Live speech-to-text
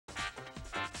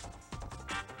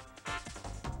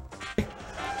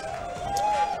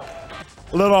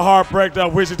A little heartbreak that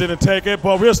Wizzy didn't take it,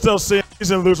 but we're still seeing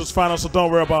he's in losers final, so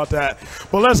don't worry about that.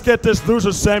 But let's get this loser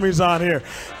semis on here.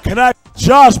 Can I get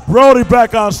Josh Brody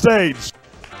back on stage?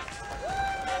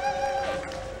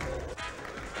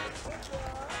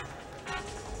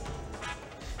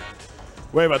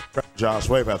 Wave at the crowd, Josh.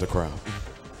 Wave at the crowd.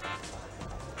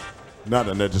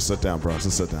 Nothing there. Just sit down, bro.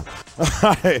 Just sit down.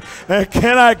 All right. And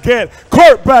can I get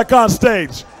Kort back on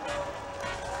stage?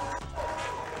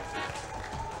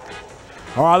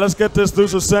 All right, let's get this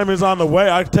loser semis on the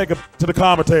way. I take it to the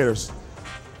commentators.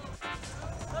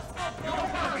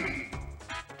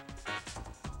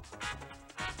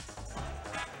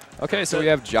 Okay, so we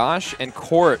have Josh and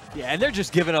Kort. Yeah, and they're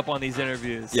just giving up on these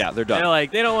interviews. Yeah, they're done. They're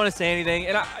like, they don't want to say anything.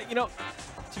 And, you know,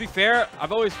 to be fair,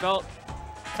 I've always felt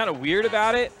kind of weird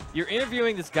about it. You're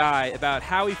interviewing this guy about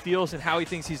how he feels and how he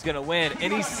thinks he's going to win,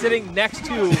 and he's sitting next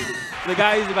to the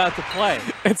guy he's about to play.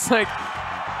 It's like,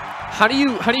 how do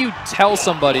you tell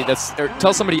somebody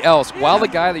tell somebody else while the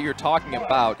guy that you're talking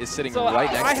about is sitting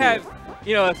right next to you?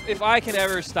 You know, if I can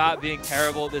ever stop being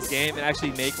terrible at this game and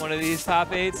actually make one of these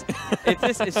top 8s,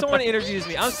 if someone interviews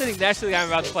me, I'm sitting next to the guy I'm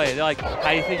about to play. They're like, how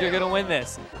do you think you're going to win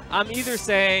this? I'm either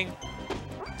saying,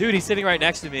 dude, he's sitting right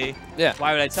next to me. Yeah.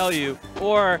 Why would I tell you?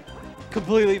 Or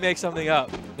completely make something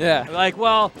up. Yeah. I'm like,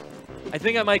 well, I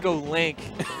think I might go Link.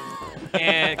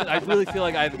 And I really feel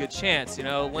like I have a good chance, you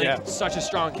know. Link, such a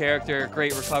strong character,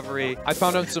 great recovery. I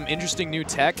found out some interesting new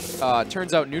tech.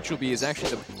 Turns out Neutral B is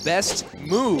actually the best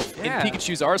move in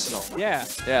Pikachu's arsenal. Yeah.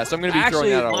 Yeah, so I'm going to be throwing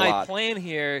that out a lot. Actually, my plan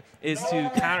here is to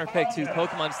counterpick to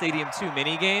Pokemon Stadium 2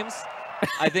 mini games.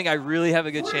 I think I really have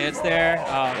a good chance there,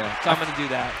 so I'm going to do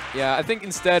that. Yeah, I think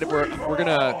instead we're going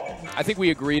to, I think we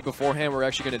agreed beforehand we're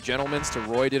actually going to gentlemen's to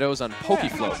Roy Dittos on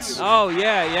Pokefloats. Oh,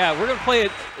 yeah. We're going to play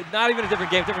it, not even a different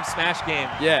game, different Smash game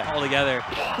altogether.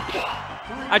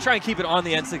 I try and keep it on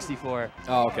the N64.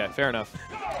 Oh, okay, fair enough.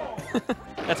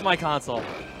 That's my console.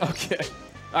 Okay.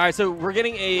 All right, so we're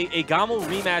getting a Gommel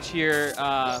rematch here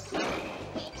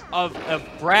of a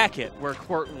bracket where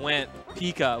Kort went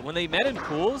Pika. When they met in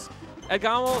pools, at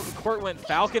Gommel, Kort went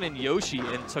Falcon and Yoshi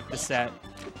and took the set.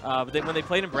 But when they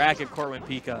played in bracket, Kort went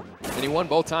Pika. And he won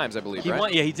both times, I believe,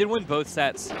 right? Yeah, he did win both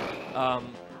sets. I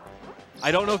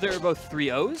don't know if they were both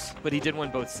 3-0s, but he did win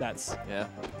both sets. Yeah.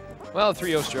 Well, the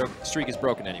 3-0 streak is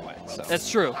broken anyway. So. That's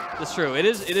true. That's true. It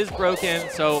is broken,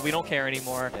 so we don't care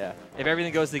anymore. Yeah. If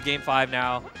everything goes to Game 5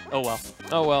 now, oh well.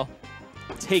 Oh well.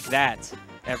 Take that,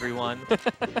 everyone.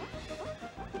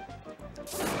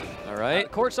 All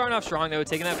right. Kort starting off strong, though,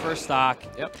 taking that first stock.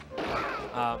 Yep.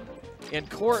 And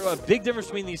Kort, a big difference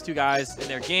between these two guys in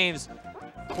their games,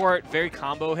 Kort, very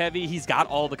combo heavy. He's got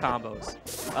all the combos.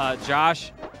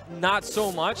 Josh, not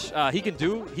so much. He can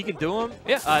do them.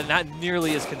 Yeah. Not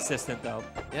nearly as consistent, though.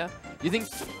 Yeah. You think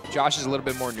Josh is a little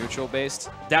bit more neutral based?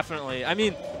 Definitely. I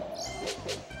mean,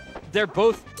 they're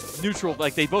both neutral.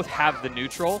 Like, they both have the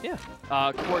neutral. Yeah.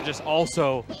 Kort just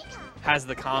also has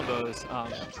the combos.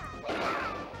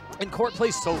 And Kort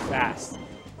plays so fast.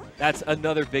 That's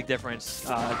another big difference.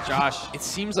 Josh, it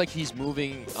seems like he's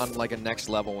moving on like a next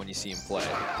level when you see him play.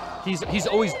 He's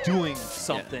always doing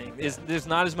something. Yeah. There's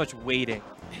not as much waiting.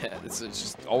 Yeah, it's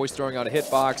just always throwing out a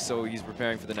hitbox, so he's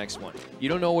preparing for the next one. You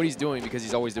don't know what he's doing because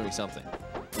he's always doing something.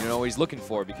 You don't know what he's looking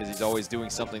for because he's always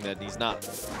doing something that he's not.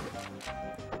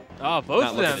 Oh, both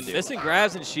of them missing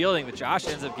grabs and shielding, but Josh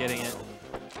ends up getting it.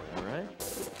 All right.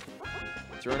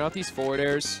 Throwing out these forward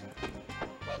airs.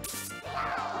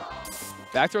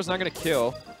 Back throw's not going to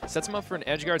kill. Sets him up for an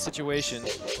edge guard situation.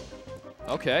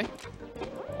 Okay.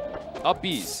 Up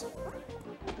B's.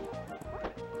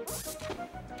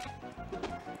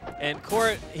 And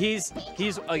Kort, he's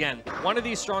again one of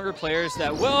these stronger players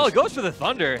that goes for the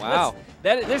thunder. Wow.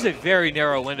 There's a very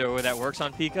narrow window where that works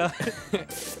on Pika.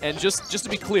 And just to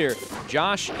be clear,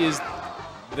 Josh is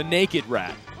the naked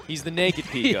rat. He's the naked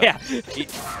Pika. Yeah.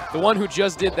 The one who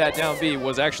just did that down B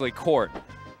was actually Kort,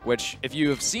 which if you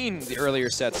have seen the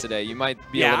earlier sets today, you might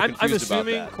be a little confused about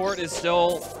that. I'm assuming Kort is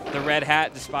still the red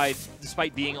hat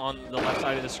despite being on the left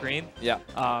side of the screen. Yeah.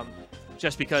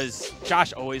 Just because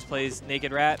Josh always plays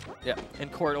naked rat,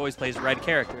 and Kort always plays red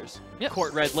characters. Yep.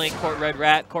 Kort red Link, Kort red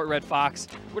rat, Kort red fox,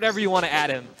 whatever you want to add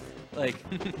him. Like,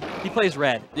 he plays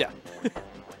red. Yeah.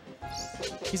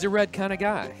 He's a red kind of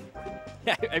guy.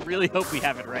 Yeah, I really hope we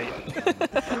have it right.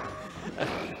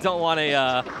 Don't want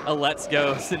a let's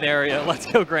go scenario, let's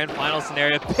go grand final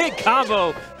scenario. Big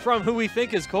combo from who we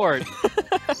think is Kort.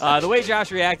 The way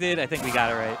Josh reacted, I think we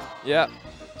got it right. Yeah.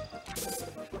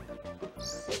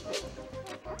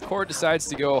 Kort decides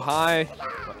to go high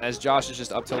as Josh is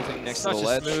just up tilting next to the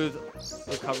ledge. Such a smooth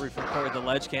recovery from Kort with the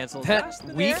ledge cancel. That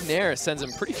weak nair sends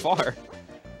him pretty far.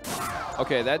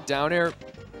 Okay, that down air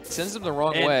sends him the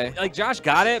wrong way. Like, Josh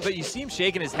got it, but you see him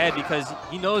shaking his head because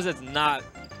he knows that's not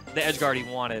the edge guard he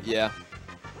wanted. Yeah.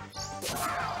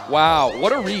 Wow,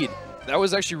 what a read. That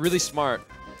was actually really smart.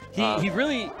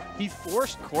 He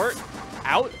forced Kort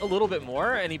out a little bit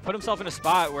more, and he put himself in a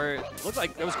spot where it looked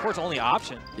like it was Kort's only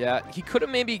option. Yeah, he could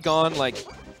have maybe gone like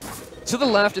to the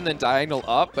left and then diagonal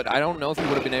up, but I don't know if he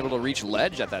would have been able to reach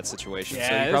ledge at that situation. Yeah,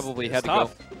 so he probably had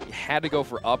to go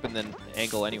for up and then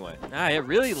angle anyway. Nah, yeah,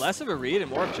 really less of a read and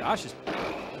more of Josh just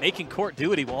making Kort do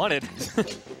what he wanted.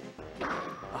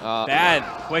 Bad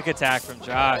quick attack from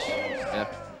Josh. Yeah.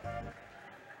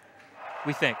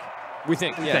 We think. We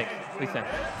think.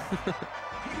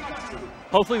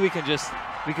 Hopefully we can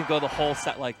go the whole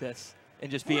set like this and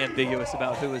just be ambiguous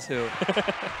about who is who.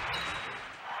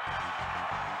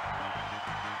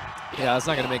 Yeah, it's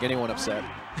not going to make anyone upset.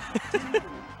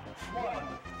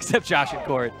 Except Josh and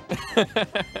Kort.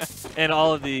 And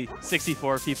all of the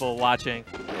 64 people watching.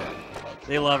 Yeah.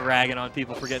 They love ragging on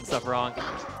people for getting stuff wrong.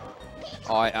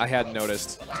 Oh, I hadn't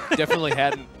noticed. Definitely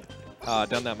hadn't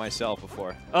done that myself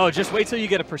before. Oh, just wait till you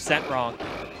get a % wrong.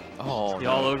 Oh, Be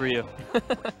all over you.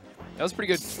 That was a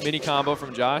pretty good mini combo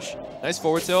from Josh. Nice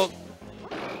forward tilt.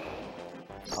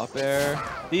 Up air.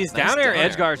 These Nice down air down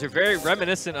edge air. guards are very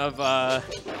reminiscent of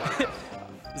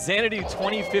Xanadu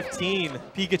 2015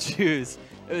 Pikachus.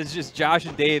 It was just Josh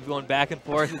and Dave going back and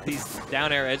forth with these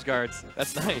down air edge guards.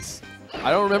 That's nice.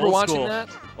 I don't remember Old watching school. that.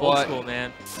 Old but school,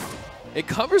 man. It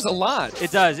covers a lot.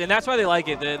 It does, and that's why they like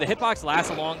it. The hitbox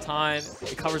lasts a long time.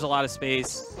 It covers a lot of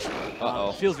space.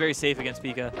 Feels very safe against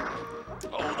Pika.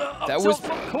 Oh, That was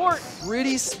from Kort.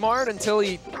 pretty smart until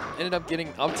he ended up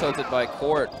getting up tilted by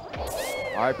Kort.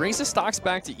 All right, brings the stocks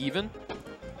back to even.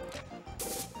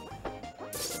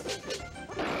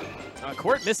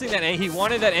 Kort missing that angle. He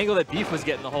wanted that angle that Beef was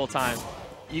getting the whole time.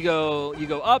 You go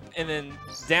up and then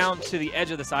down to the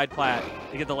edge of the side plat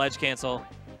to get the ledge cancel.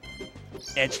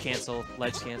 Edge cancel,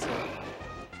 ledge cancel.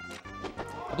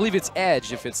 I believe it's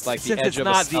edge if it's like the Since edge it's of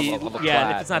not a the of a yeah,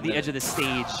 plat, if it's not and the then- edge of the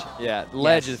stage. Yeah,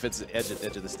 ledge Yes. if it's the edge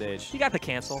of the stage. You got the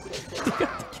cancel.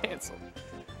 Cancel.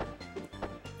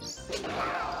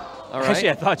 All right. Actually,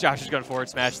 I thought Josh was going forward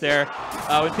smash there.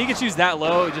 When Pikachu's that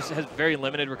low, it just has very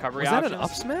limited recovery Was that options. an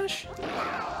up smash?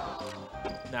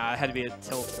 Nah, it had to be a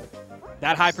tilt.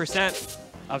 That high %,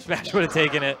 up smash would have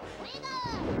taken it.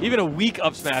 Even a weak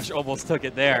up smash almost took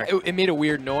it there. It made a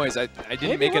weird noise. I didn't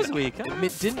Maybe make it was weak.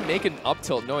 It didn't make an up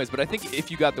tilt noise, but I think if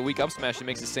you got the weak up smash, it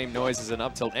makes the same noise as an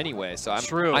up tilt anyway. So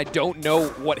True. I don't know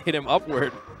what hit him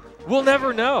upward. We'll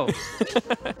never know.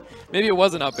 Maybe it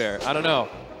was an up air. I don't know.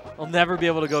 I'll never be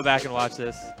able to go back and watch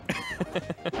this.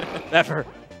 Ever.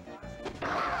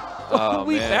 Oh,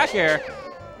 Weak man. back air.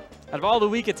 Out of all the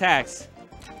weak attacks,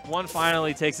 one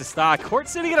finally takes a stock. Kort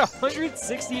sitting at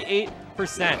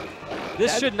 168%.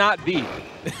 This should not be.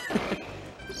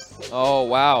 Oh,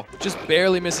 wow. Just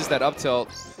barely misses that up tilt.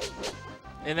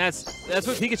 And that's what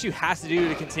Pikachu has to do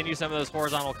to continue some of those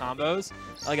horizontal combos,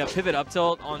 like a pivot up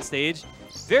tilt on stage.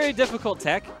 Very difficult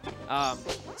tech,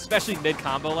 especially mid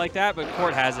combo like that, but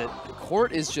Kort has it.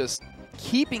 Kort is just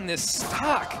keeping this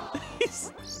stock.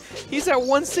 He's at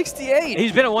 168.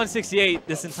 He's been at 168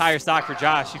 this entire stock for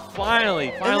Josh. He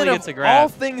finally And then gets a of grab. all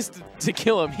things to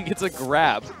kill him, he gets a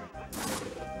grab.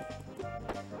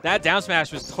 That down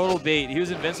smash was total bait. He was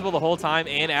invincible the whole time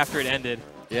and after it ended.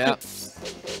 Yeah. I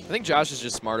think Josh is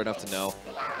just smart enough to know.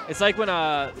 It's like when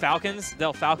Falcons,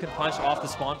 they'll Falcon punch off the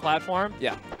spawn platform.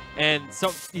 Yeah. And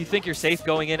so you think you're safe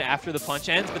going in after the punch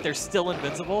ends, but they're still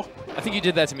invincible. I think you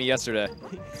did that to me yesterday.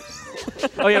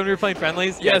 Oh, yeah, when we were playing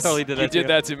friendlies? Yeah, I Yes, totally did that you did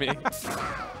that to me.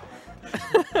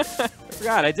 I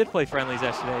forgot, I did play friendlies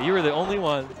yesterday. You were the only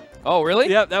one. Oh, really?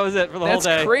 Yep, that was it for the whole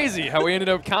day. That's crazy how we ended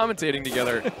up commentating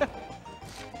together.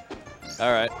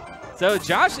 All right. So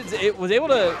Josh was able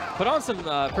to put on some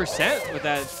percent with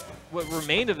that, what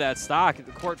remained of that stock. The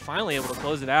Kort finally able to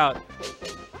close it out.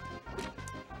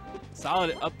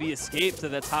 Solid up B escape to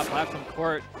the top left from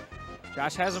Kort.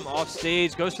 Josh has him off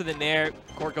stage, goes for the nair.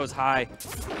 Kort goes high.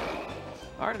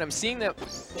 All right, and I'm seeing that.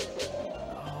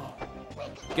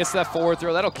 Gets that forward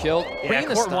throw. That'll kill. Yeah, Bringing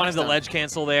the Kort stocks wanted the down. ledge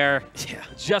cancel there. Yeah.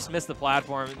 Just missed the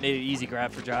platform. It made it easy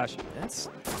grab for Josh. That's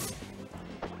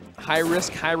high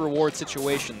risk, high reward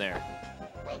situation there.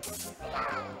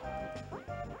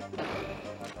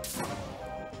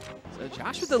 So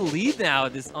Josh with the lead now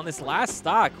on this last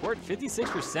stock. Kort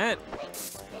 56%.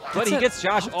 But he an gets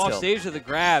Josh up off tilt. stage to the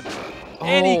grab.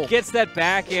 And he Oh. gets that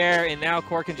back air, and now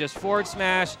Kort can just forward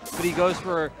smash, but he goes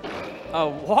for a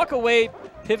walk away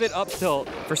pivot up tilt.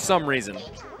 For some reason.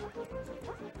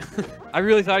 I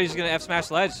really thought he was going to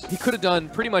F-smash ledge. He could have done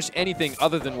pretty much anything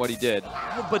other than what he did.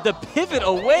 But the pivot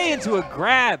away into a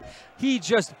grab, he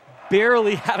just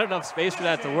barely had enough space for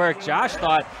that to work. Josh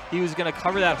thought he was going to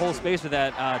cover that whole space with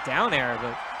that down air,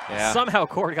 but somehow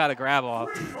Kort got a grab off.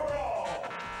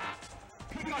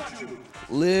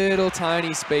 Little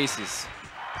tiny spaces.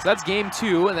 So that's game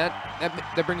 2, and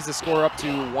that brings the score up to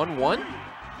 1-1.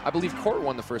 I believe Kort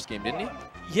won the first game, didn't he?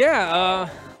 Yeah,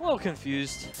 a little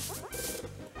confused.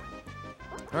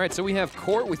 All right, so we have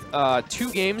Kort with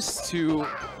 2 games to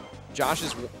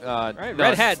Josh's. Right,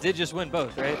 Red Hat did just win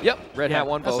both, right? Yep, Red Hat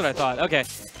won both. That's what I thought. Okay.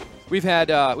 We've had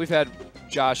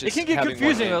Josh's. It can get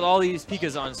confusing with all these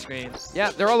Pikas on screen.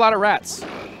 Yeah, there are a lot of rats.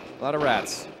 A lot of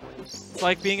rats. It's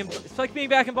like being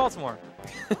back in Baltimore.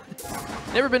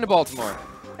 Never been to Baltimore.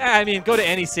 Yeah, I mean, go to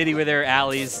any city where there are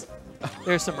alleys.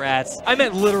 There's some rats. I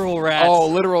meant literal rats. Oh,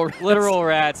 literal rats. Literal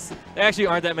rats. There actually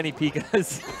aren't that many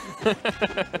Pikas.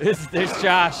 There's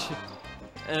Josh.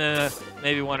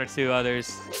 Maybe 1 or 2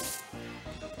 others.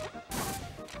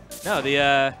 No,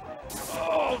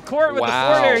 Kort with the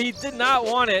forward air. He did not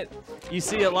want it. You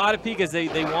see a lot of Pikas.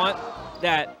 They want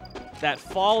that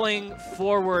falling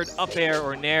forward up air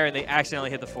or nair, and they accidentally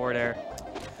hit the forward air.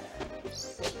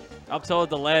 Up tilt at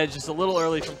the ledge, just a little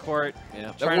early from Kort.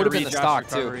 Yeah, that would have been the stock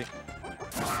too.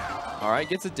 All right,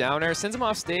 gets a down air, sends him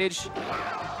off stage.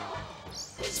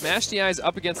 Smash DI's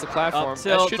up against the platform.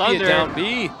 That should be a down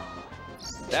B.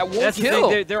 That won't kill.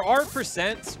 The thing. There are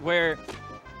percents where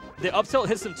the up tilt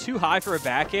hits them too high for a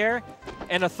back air,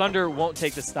 and a Thunder won't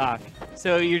take the stock.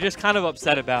 So you're just kind of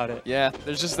upset about it. Yeah,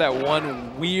 there's just that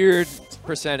one weird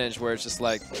percentage where it's just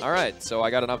like, all right, so I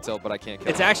got an up tilt, but I can't kill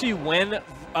It's him. actually when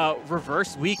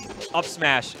reverse weak up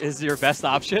smash is your best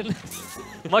option.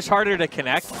 Much harder to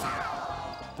connect,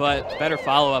 but better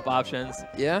follow-up options.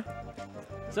 Yeah.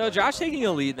 So Josh taking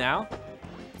a lead now.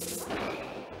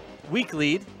 Weak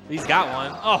lead. He's got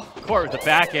one. Oh, Kort with the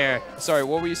back air. Sorry,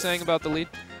 what were you saying about the lead?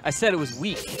 I said it was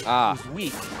weak. Ah. It was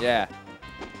weak. Yeah.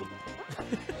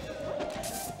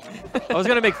 I was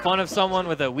going to make fun of someone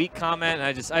with a weak comment, and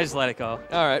I just let it go.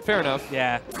 All right, fair enough.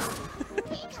 Yeah.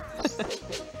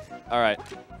 All right.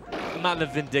 I'm not in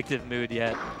a vindictive mood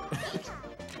yet.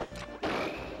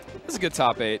 This is a good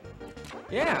top 8.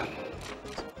 Yeah.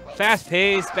 Fast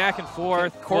pace, back and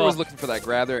forth. Kort was looking for that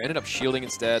grab there, ended up shielding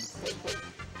instead.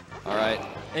 All right.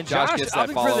 And Josh gets that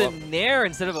opting follow for the nair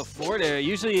instead of a forward air.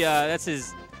 Usually that's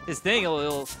his thing.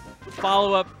 He'll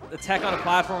follow up the tech on a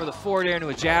platform with a forward air into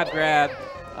a jab grab.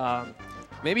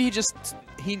 Maybe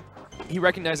he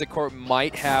recognized that Kort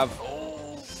might have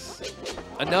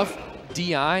enough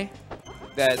DI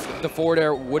that the forward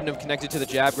air wouldn't have connected to the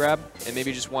jab grab, and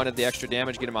maybe just wanted the extra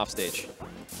damage, get him off stage.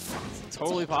 It's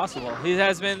totally possible. He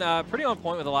has been pretty on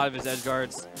point with a lot of his edge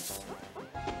guards.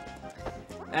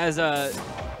 As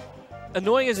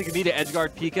annoying as it can be to edge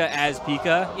guard Pika as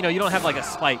Pika, you don't have like a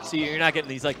spike, so you're not getting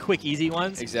these like quick, easy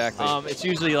ones. Exactly. It's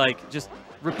usually like just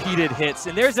repeated hits.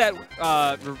 And there's that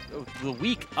the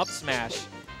weak up smash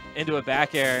into a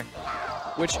back air.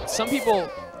 Which some people,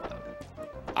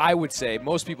 I would say,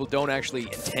 most people don't actually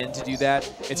intend to do that.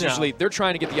 It's usually they're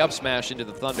trying to get the up smash into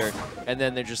the Thunder, and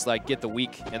then they're just like, get the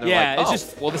weak, and they're like, oh,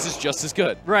 well, this is just as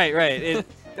good. Right, right.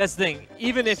 That's the thing.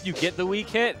 Even if you get the weak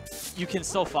hit, you can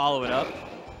still follow it up.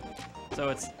 So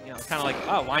it's kind of like,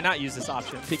 oh, why not use this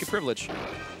option? Pika privilege.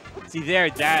 See there,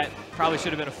 that probably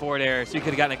should have been a forward air, so you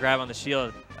could have gotten a grab on the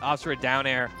shield. Opts for a down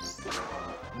air.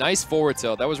 Nice forward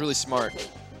tilt. That was really smart.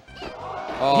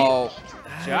 Oh.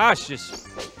 Josh just...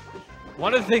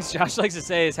 One of the things Josh likes to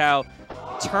say is how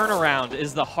turnaround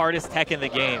is the hardest tech in the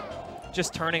game.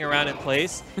 Just turning around in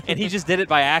place, and he just did it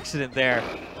by accident there.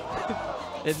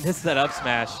 It missed that up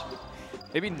smash.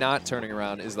 Maybe not turning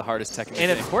around is the hardest tech in the game.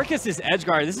 And if Kort gets his edge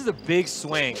guard, this is a big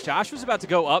swing. Josh was about to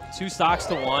go up 2 stocks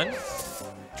to 1,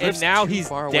 and now he's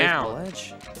down.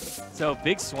 So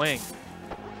big swing.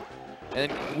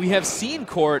 And we have seen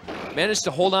Kort manage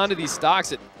to hold on to these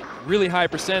stocks at really high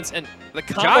percents, and the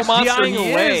combo monster he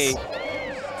is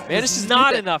manages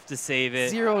not enough to save it.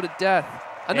 0 to death.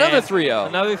 Another 3-0.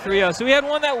 Another 3-0. So we had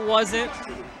one that wasn't.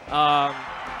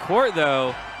 Kort,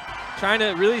 though, trying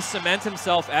to really cement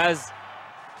himself as...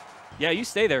 Yeah, you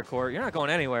stay there, Kort. You're not going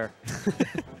anywhere.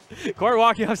 Kort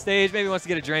walking off stage, maybe wants to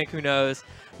get a drink, who knows.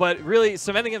 But really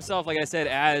cementing himself, like I said,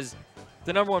 as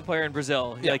the #1 player in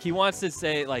Brazil. Yeah. Like, he wants to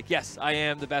say, like, yes, I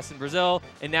am the best in Brazil,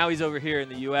 and now he's over here in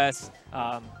the U.S.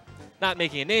 Not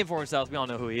making a name for himself. We all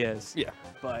know who he is. Yeah.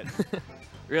 But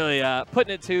really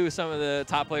putting it to some of the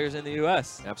top players in the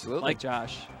U.S. Absolutely. Like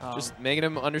Josh. Just making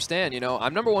him understand,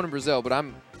 I'm #1 in Brazil, but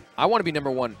I want to be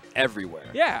 #1 everywhere.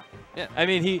 Yeah. Yeah. I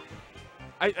mean,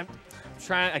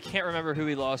 I can't remember who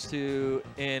he lost to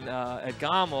in at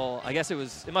Gommel. I guess it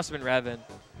must have been Revan.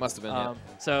 Must have been. Yeah.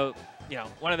 So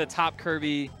one of the top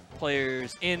Kirby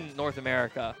players in North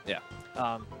America. Yeah.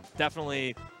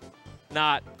 Definitely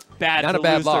not bad not to a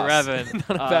bad lose loss. to Revan.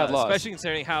 Not a bad loss. Especially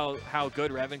considering how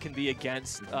good Revan can be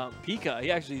against Pika.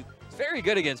 He actually is very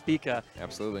good against Pika.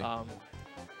 Absolutely.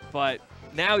 But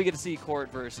now we get to see Kort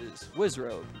versus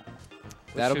Wizrobe.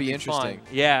 That'll be interesting. Fun.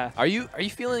 Yeah. Are you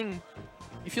feeling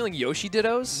Yoshi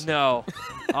dittos? No.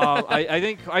 I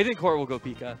think Kort will go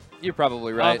Pika. You're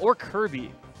probably right. Or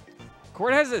Kirby.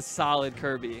 Kort has a solid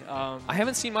Kirby. I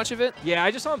haven't seen much of it. Yeah,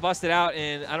 I just saw him bust it out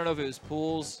in, I don't know if it was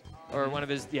Pools or one of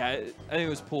his, I think it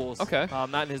was Pools. Okay.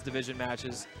 Not in his division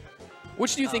matches.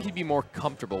 Which do you think he'd be more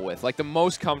comfortable with? Like the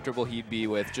most comfortable he'd be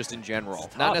with just in general?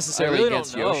 Tough. Not necessarily really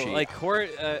against don't know. Yoshi. Like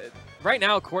Kort, right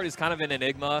now Kort is kind of an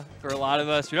enigma for a lot of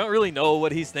us. We don't really know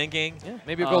what he's thinking. Yeah,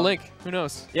 maybe we'll go Link. Who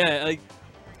knows? Yeah, like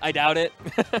I doubt it.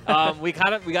 we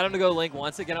got him to go Link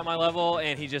once to get on my level,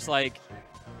 and he just like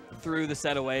threw the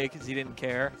set away because he didn't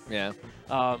care. Yeah.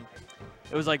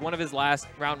 It was like one of his last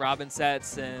round robin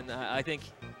sets, and I think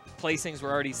placings were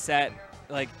already set.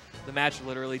 Like the match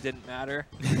literally didn't matter.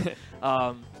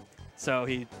 So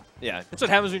he. Yeah. That's what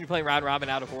happens when you play round robin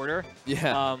out of order.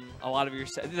 Yeah. A lot of your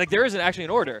like there isn't actually an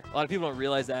order. A lot of people don't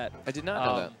realize that. I did not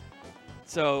know that.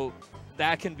 So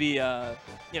that can be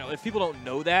if people don't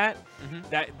know that,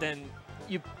 then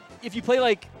if you play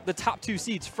like the top 2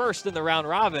 seeds first in the round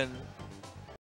robin,